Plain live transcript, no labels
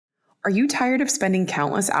Are you tired of spending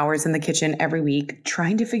countless hours in the kitchen every week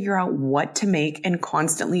trying to figure out what to make and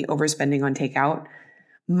constantly overspending on takeout?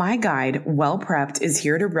 My guide, Well Prepped, is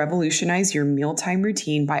here to revolutionize your mealtime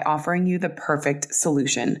routine by offering you the perfect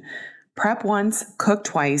solution. Prep once, cook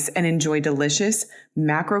twice, and enjoy delicious,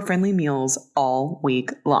 macro-friendly meals all week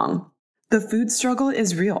long. The food struggle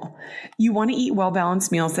is real. You want to eat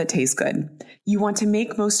well-balanced meals that taste good. You want to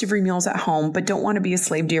make most of your meals at home, but don't want to be a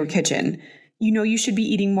slave to your kitchen. You know you should be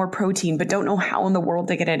eating more protein, but don't know how in the world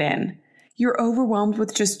to get it in. You're overwhelmed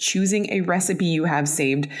with just choosing a recipe you have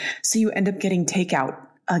saved, so you end up getting takeout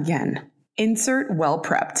again. Insert Well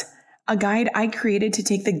Prepped, a guide I created to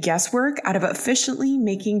take the guesswork out of efficiently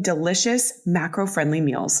making delicious, macro-friendly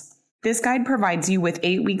meals. This guide provides you with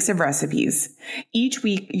 8 weeks of recipes. Each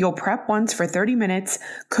week, you'll prep once for 30 minutes,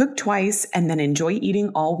 cook twice, and then enjoy eating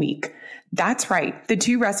all week. That's right, the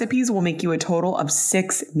 2 recipes will make you a total of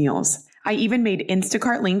 6 meals. I even made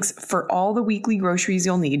Instacart links for all the weekly groceries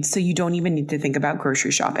you'll need, so you don't even need to think about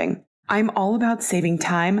grocery shopping. I'm all about saving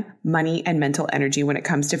time, money, and mental energy when it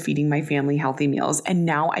comes to feeding my family healthy meals, and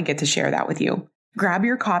now I get to share that with you. Grab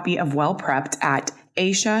your copy of Well Prepped at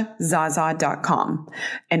aishazaza.com.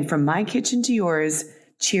 And from my kitchen to yours,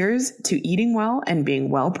 cheers to eating well and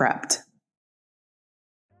being well prepped.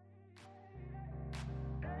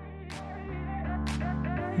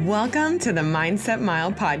 Welcome to the Mindset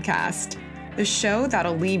Mile podcast, the show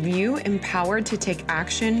that'll leave you empowered to take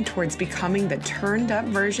action towards becoming the turned up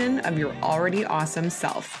version of your already awesome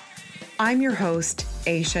self. I'm your host,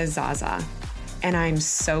 Aisha Zaza, and I'm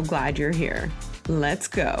so glad you're here. Let's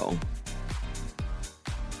go.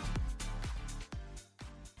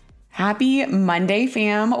 Happy Monday,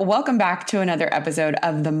 fam. Welcome back to another episode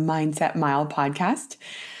of the Mindset Mile podcast.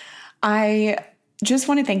 I just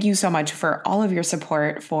want to thank you so much for all of your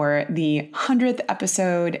support for the 100th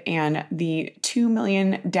episode and the 2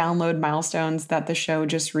 million download milestones that the show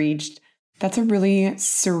just reached. That's a really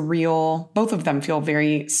surreal, both of them feel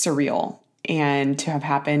very surreal, and to have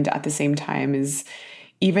happened at the same time is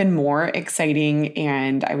even more exciting.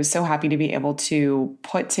 And I was so happy to be able to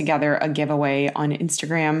put together a giveaway on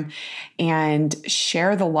Instagram and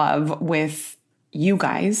share the love with you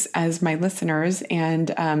guys as my listeners and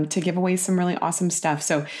to give away some really awesome stuff.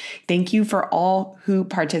 So thank you for all who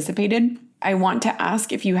participated. I want to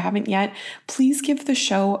ask, if you haven't yet, please give the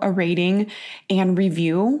show a rating and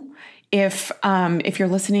review. If you're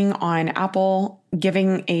listening on Apple,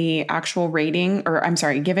 writing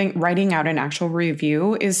out an actual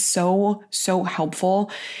review is so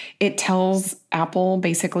helpful. It tells Apple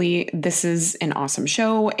basically this is an awesome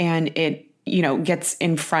show, and it gets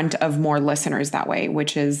in front of more listeners that way,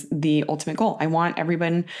 which is the ultimate goal. I want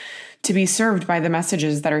everyone to be served by the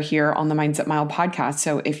messages that are here on the Mindset Mile podcast.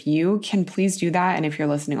 So if you can please do that, and if you're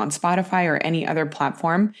listening on Spotify or any other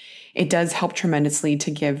platform, it does help tremendously to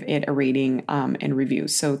give it a rating and review.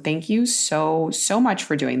 So thank you so much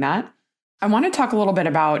for doing that. I want to talk a little bit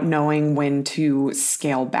about knowing when to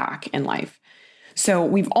scale back in life. So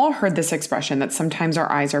we've all heard this expression that sometimes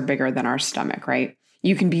our eyes are bigger than our stomach, right?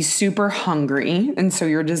 You can be super hungry, and so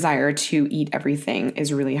your desire to eat everything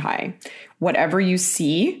is really high. Whatever you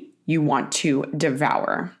see, you want to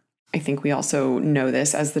devour. I think we also know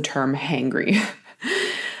this as the term hangry.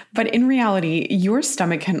 But in reality, your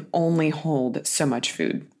stomach can only hold so much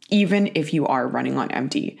food, even if you are running on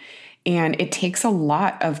empty. And it takes a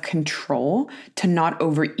lot of control to not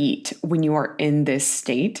overeat when you are in this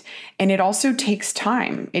state. And it also takes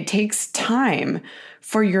time. It takes time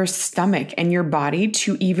for your stomach and your body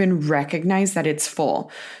to even recognize that it's full.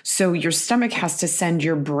 So your stomach has to send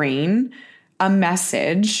your brain a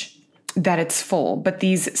message that it's full, but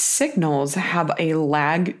these signals have a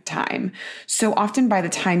lag time. So often by the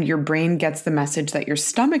time your brain gets the message that your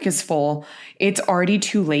stomach is full, it's already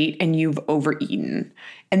too late and you've overeaten.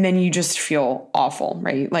 And then you just feel awful,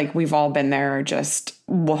 right? Like we've all been there, just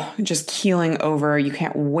keeling over. You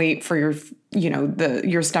can't wait for your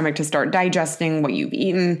stomach to start digesting what you've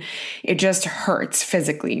eaten. It just hurts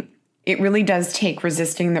physically. It really does take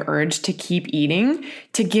resisting the urge to keep eating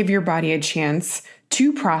to give your body a chance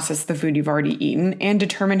to process the food you've already eaten and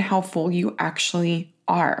determine how full you actually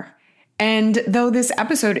are. And though this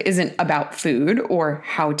episode isn't about food or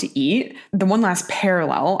how to eat, the one last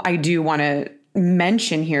parallel I do want to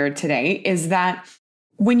mention here today is that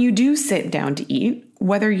when you do sit down to eat,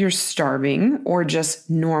 whether you're starving or just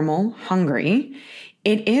normal hungry,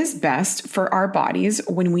 it is best for our bodies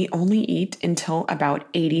when we only eat until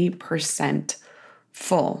about 80%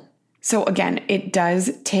 full. So again, it does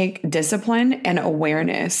take discipline and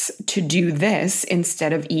awareness to do this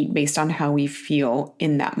instead of eat based on how we feel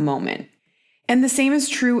in that moment. And the same is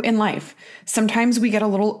true in life. Sometimes we get a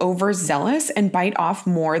little overzealous and bite off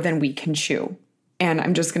more than we can chew. And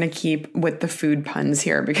I'm just going to keep with the food puns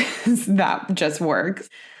here because that just works.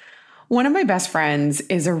 One of my best friends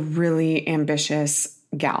is a really ambitious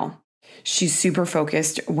gal. She's super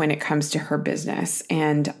focused when it comes to her business.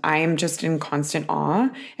 And I am just in constant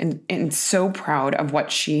awe and so proud of what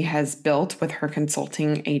she has built with her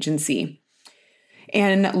consulting agency.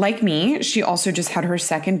 And like me, she also just had her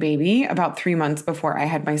second baby about 3 months before I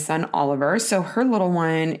had my son, Oliver. So her little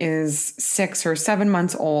one is 6 or 7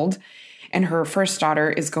 months old, and her first daughter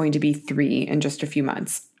is going to be 3 in just a few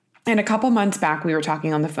months. And a couple months back, we were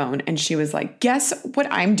talking on the phone, and she was like, guess what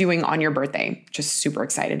I'm doing on your birthday? Just super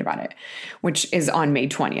excited about it, which is on May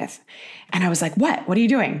 20th. And I was like, what? What are you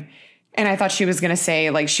doing? And I thought she was going to say,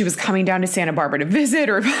 like, she was coming down to Santa Barbara to visit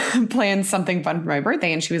or plan something fun for my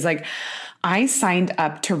birthday. And she was like, I signed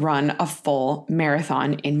up to run a full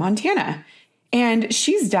marathon in Montana. And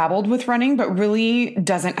she's dabbled with running, but really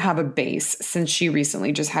doesn't have a base since she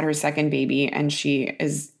recently just had her second baby and she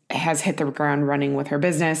has hit the ground running with her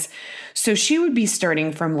business. So she would be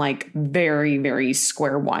starting from like very, very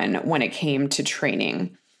square one when it came to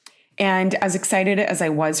training. And as excited as I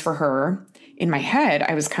was for her, in my head,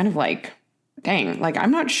 I was kind of like, dang, like,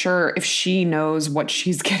 I'm not sure if she knows what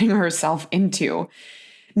she's getting herself into.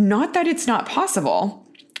 Not that it's not possible.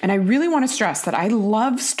 And I really want to stress that I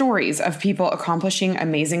love stories of people accomplishing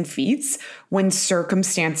amazing feats when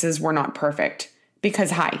circumstances were not perfect.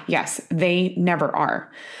 Because yes, they never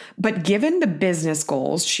are. But given the business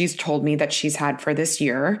goals she's told me that she's had for this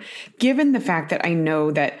year, given the fact that I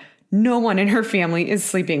know that no one in her family is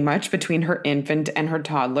sleeping much between her infant and her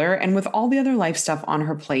toddler, and with all the other life stuff on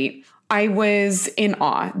her plate, I was in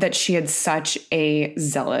awe that she had such a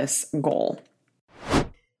zealous goal.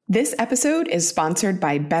 This episode is sponsored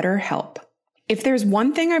by BetterHelp. If there's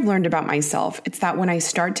one thing I've learned about myself, it's that when I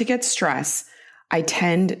start to get stress, I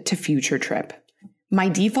tend to future trip. My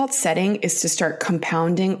default setting is to start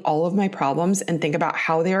compounding all of my problems and think about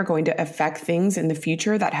how they are going to affect things in the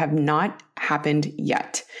future that have not happened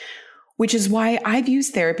yet, which is why I've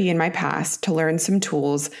used therapy in my past to learn some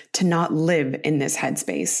tools to not live in this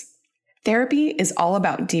headspace. Therapy is all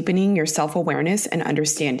about deepening your self-awareness and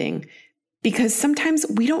understanding, because sometimes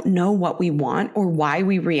we don't know what we want or why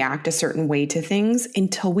we react a certain way to things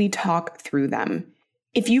until we talk through them.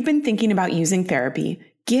 If you've been thinking about using therapy,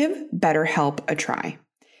 give BetterHelp a try.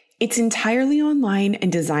 It's entirely online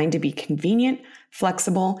and designed to be convenient,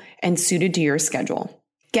 flexible, and suited to your schedule.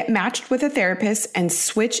 Get matched with a therapist and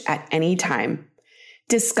switch at any time.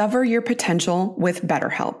 Discover your potential with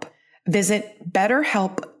BetterHelp. Visit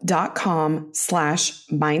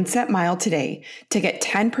betterhelp.com/mindsetmile today to get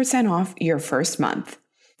 10% off your first month.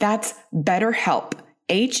 That's BetterHelp,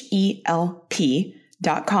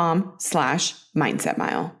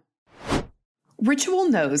 HELP.com/mindsetmile. Ritual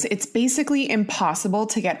knows it's basically impossible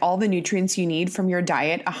to get all the nutrients you need from your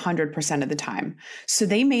diet 100% of the time. So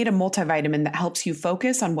they made a multivitamin that helps you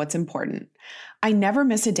focus on what's important. I never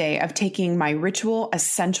miss a day of taking my Ritual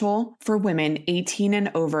Essential for Women 18 and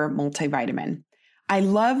Over multivitamin. I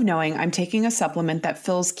love knowing I'm taking a supplement that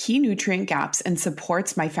fills key nutrient gaps and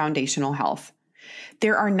supports my foundational health.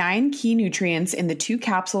 There are 9 key nutrients in the 2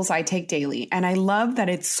 capsules I take daily, and I love that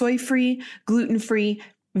it's soy-free, gluten-free,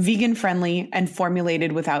 vegan-friendly, and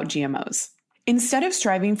formulated without GMOs. Instead of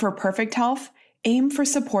striving for perfect health, aim for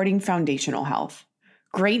supporting foundational health.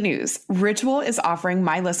 Great news! Ritual is offering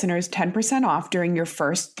my listeners 10% off during your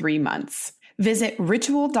first 3 months. Visit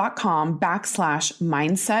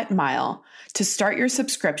ritual.com/mindsetmile to start your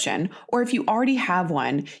subscription, or if you already have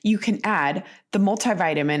one, you can add the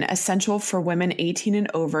multivitamin Essential for Women 18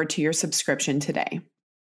 and Over to your subscription today.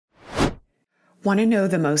 Want to know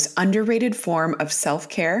the most underrated form of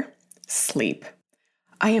self-care? Sleep.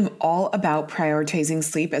 I am all about prioritizing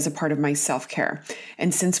sleep as a part of my self-care.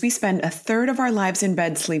 And since we spend a third of our lives in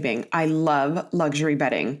bed sleeping, I love luxury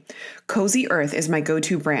bedding. Cozy Earth is my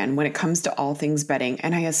go-to brand when it comes to all things bedding,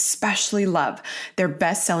 and I especially love their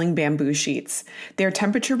best-selling bamboo sheets. They're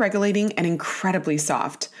temperature regulating and incredibly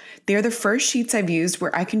soft. They're the first sheets I've used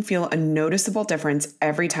where I can feel a noticeable difference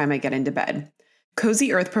every time I get into bed.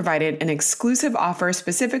 Cozy Earth provided an exclusive offer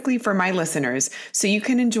specifically for my listeners, so you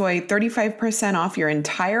can enjoy 35% off your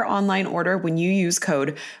entire online order when you use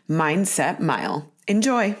code MindsetMile.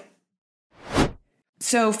 Enjoy!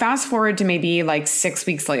 So fast forward to maybe like 6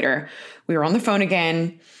 weeks later, we were on the phone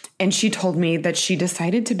again, and she told me that she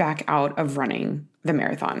decided to back out of running the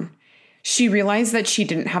marathon. She realized that she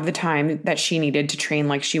didn't have the time that she needed to train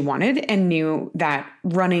like she wanted, and knew that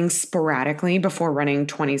running sporadically before running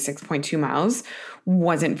 26.2 miles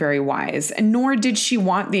wasn't very wise, and nor did she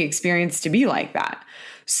want the experience to be like that.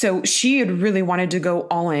 So she had really wanted to go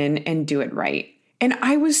all in and do it right. And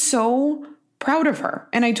I was so proud of her.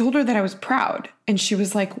 And I told her that I was proud. And she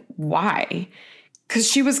was like, why? Because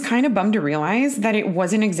she was kind of bummed to realize that it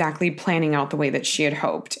wasn't exactly planning out the way that she had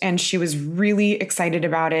hoped. And she was really excited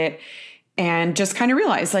about it and just kind of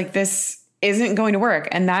realized like this isn't going to work.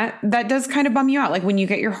 And that does kind of bum you out. Like when you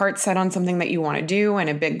get your heart set on something that you want to do and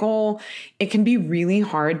a big goal, it can be really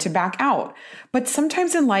hard to back out. But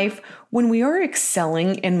sometimes in life, when we are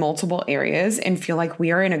excelling in multiple areas and feel like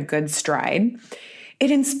we are in a good stride, it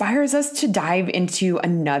inspires us to dive into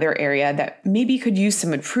another area that maybe could use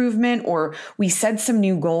some improvement, or we set some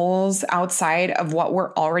new goals outside of what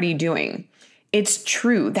we're already doing. It's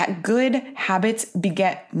true that good habits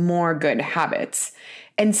beget more good habits.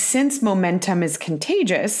 And since momentum is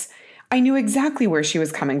contagious, I knew exactly where she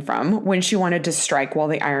was coming from when she wanted to strike while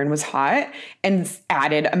the iron was hot and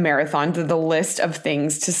added a marathon to the list of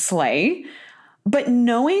things to slay. But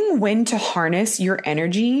knowing when to harness your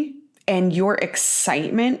energy and your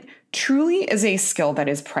excitement truly is a skill that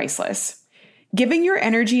is priceless. Giving your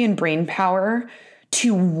energy and brain power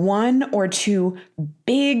to one or two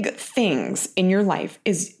big things in your life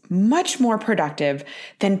is much more productive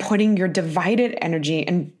than putting your divided energy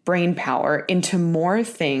and brain power into more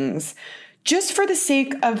things just for the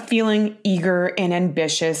sake of feeling eager and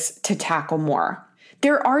ambitious to tackle more.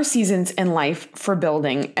 There are seasons in life for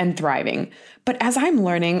building and thriving, but as I'm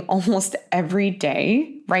learning almost every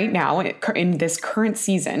day right now in this current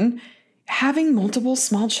season, having multiple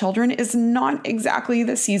small children is not exactly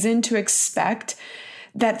the season to expect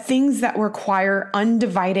that things that require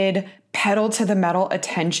undivided pedal to the metal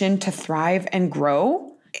attention to thrive and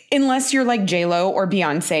grow, unless you're like J-Lo or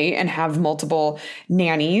Beyonce and have multiple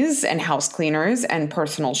nannies and house cleaners and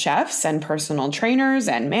personal chefs and personal trainers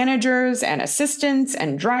and managers and assistants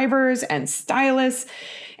and drivers and stylists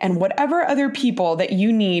and whatever other people that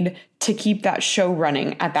you need to keep that show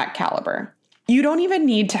running at that caliber. You don't even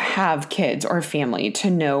need to have kids or family to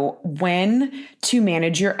know when to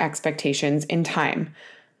manage your expectations in time.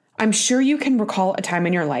 I'm sure you can recall a time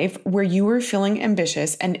in your life where you were feeling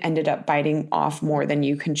ambitious and ended up biting off more than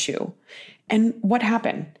you can chew. And what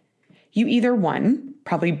happened? You either one,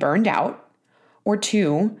 probably burned out, or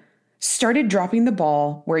two, started dropping the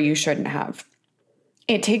ball where you shouldn't have.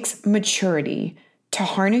 It takes maturity to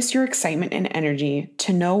harness your excitement and energy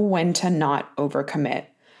to know when to not overcommit.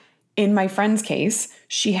 In my friend's case,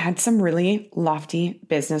 she had some really lofty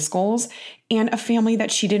business goals and a family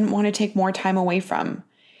that she didn't want to take more time away from.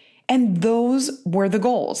 And those were the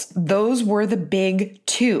goals. Those were the big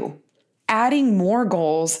two. Adding more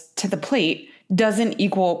goals to the plate doesn't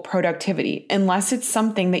equal productivity unless it's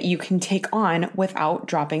something that you can take on without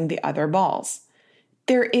dropping the other balls.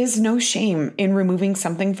 There is no shame in removing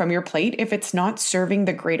something from your plate if it's not serving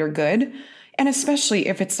the greater good, and especially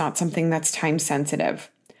if it's not something that's time sensitive.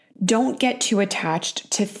 Don't get too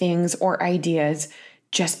attached to things or ideas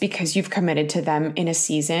just because you've committed to them in a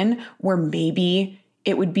season where maybe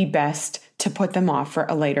it would be best to put them off for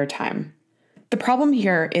a later time. The problem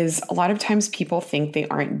here is a lot of times people think they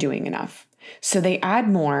aren't doing enough. So they add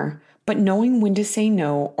more, but knowing when to say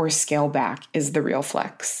no or scale back is the real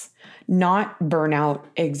flex, not burnout,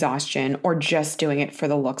 exhaustion, or just doing it for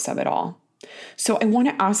the looks of it all. So I want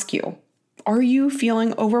to ask you, are you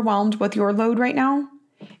feeling overwhelmed with your load right now?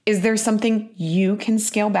 Is there something you can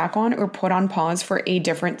scale back on or put on pause for a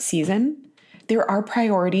different season? There are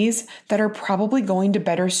priorities that are probably going to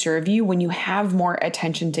better serve you when you have more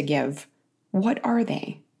attention to give. What are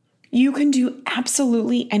they? You can do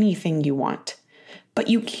absolutely anything you want, but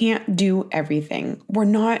you can't do everything. We're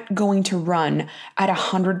not going to run at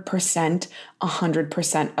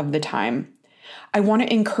 100% of the time. I want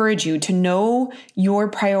to encourage you to know your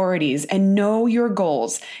priorities and know your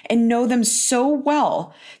goals and know them so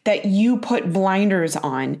well that you put blinders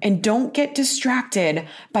on and don't get distracted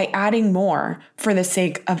by adding more for the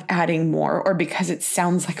sake of adding more or because it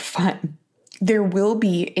sounds like fun. There will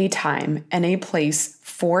be a time and a place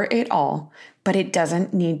for it all, but it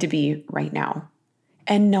doesn't need to be right now.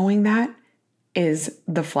 And knowing that is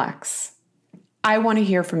the flex. I want to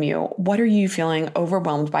hear from you. What are you feeling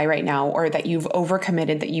overwhelmed by right now, or that you've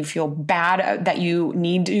overcommitted, that you feel bad that you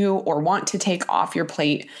need to or want to take off your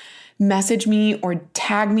plate? Message me or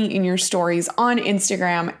tag me in your stories on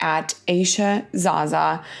Instagram at Aisha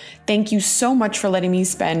Zaza. Thank you so much for letting me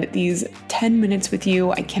spend these 10 minutes with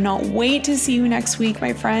you. I cannot wait to see you next week,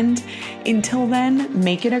 my friend. Until then,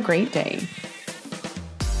 make it a great day.